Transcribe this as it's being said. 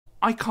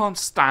I can't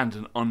stand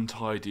an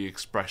untidy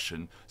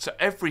expression, so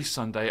every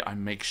Sunday I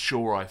make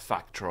sure I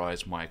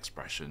factorise my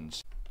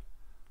expressions.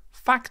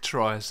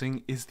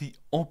 Factorising is the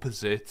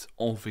opposite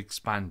of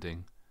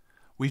expanding.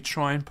 We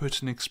try and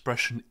put an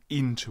expression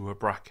into a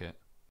bracket.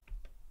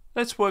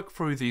 Let's work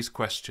through these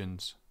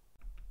questions.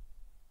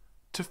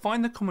 To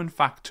find the common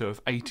factor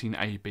of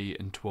 18ab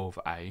and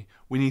 12a,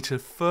 we need to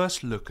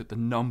first look at the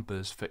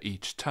numbers for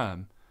each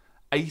term.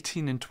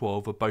 18 and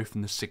 12 are both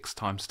in the 6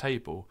 times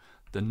table.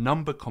 The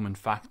number common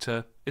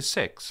factor is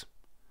 6.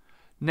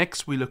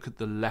 Next we look at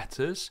the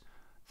letters.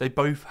 They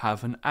both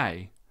have an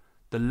a.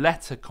 The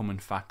letter common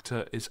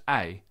factor is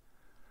a.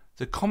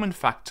 The common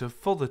factor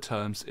for the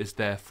terms is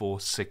therefore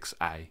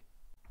 6a.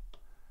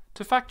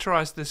 To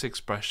factorise this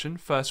expression,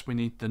 first we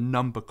need the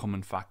number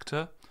common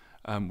factor,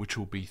 which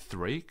will be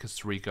 3, because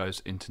 3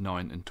 goes into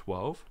 9 and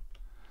 12.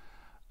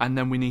 And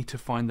then we need to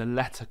find the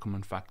letter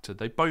common factor.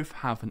 They both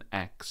have an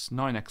x.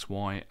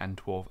 9xy and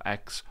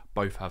 12x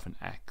both have an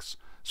x.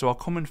 So our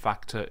common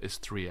factor is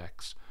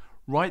 3x.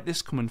 Write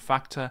this common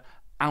factor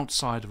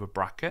outside of a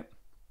bracket.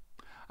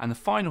 And the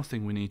final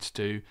thing we need to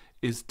do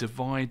is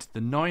divide the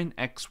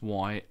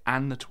 9xy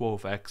and the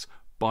 12x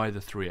by the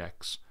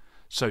 3x.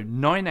 So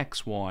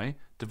 9xy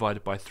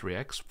divided by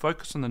 3x,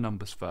 focus on the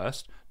numbers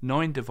first.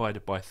 9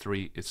 divided by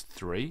 3 is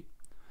 3.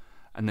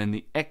 And then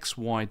the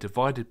xy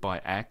divided by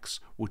x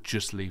will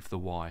just leave the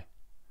y.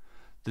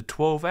 The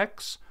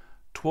 12x,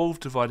 12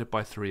 divided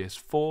by 3 is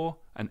 4,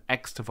 and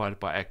x divided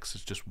by x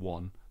is just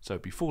 1. So it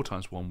would be 4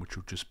 times 1, which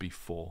will just be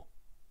 4.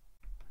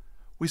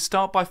 We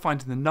start by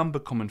finding the number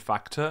common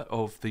factor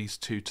of these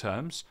two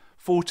terms.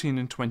 14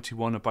 and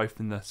 21 are both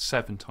in the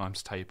 7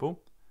 times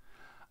table.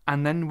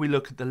 And then we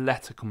look at the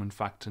letter common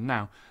factor.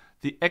 Now,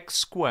 the x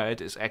squared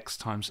is x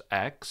times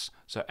x,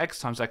 so x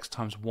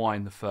times y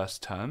in the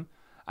first term,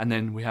 and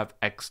then we have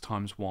x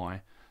times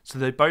y. So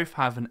they both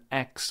have an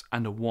x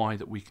and a y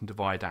that we can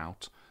divide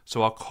out.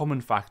 So our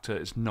common factor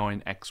is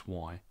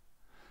 9xy.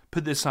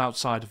 Put this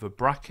outside of a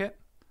bracket,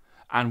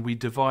 and we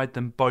divide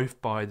them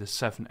both by the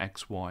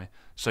 7xy.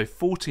 So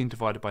 14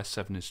 divided by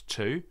 7 is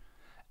 2.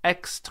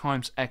 X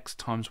times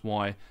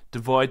y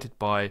divided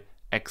by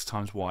x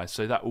times y.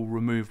 So that will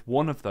remove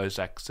one of those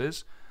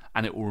x's,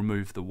 and it will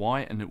remove the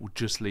y, and it will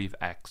just leave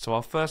x. So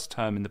our first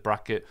term in the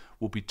bracket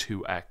will be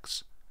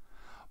 2x.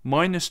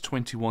 Minus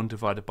 21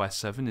 divided by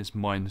 7 is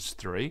minus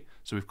 3.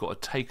 So we've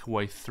got to take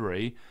away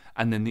 3,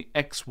 and then the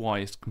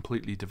xy is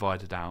completely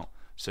divided out.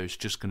 So it's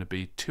just going to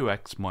be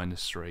 2x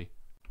minus 3.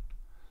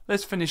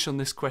 Let's finish on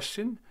this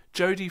question.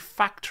 Jodie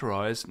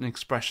factorised an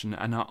expression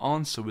and her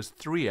answer was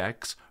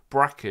 3x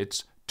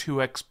brackets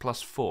 2x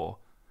plus 4.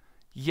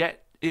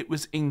 Yet it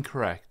was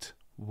incorrect.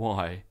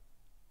 Why?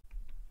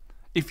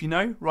 If you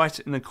know, write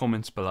it in the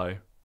comments below.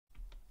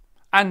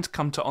 And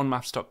come to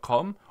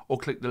onmaths.com or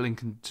click the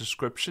link in the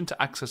description to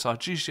access our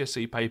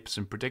GCSE papers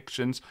and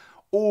predictions,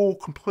 all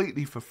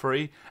completely for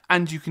free,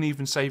 and you can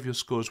even save your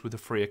scores with a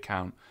free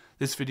account.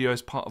 This video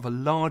is part of a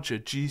larger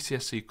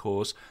GCSE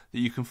course that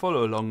you can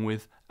follow along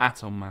with at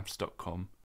onmaths.com.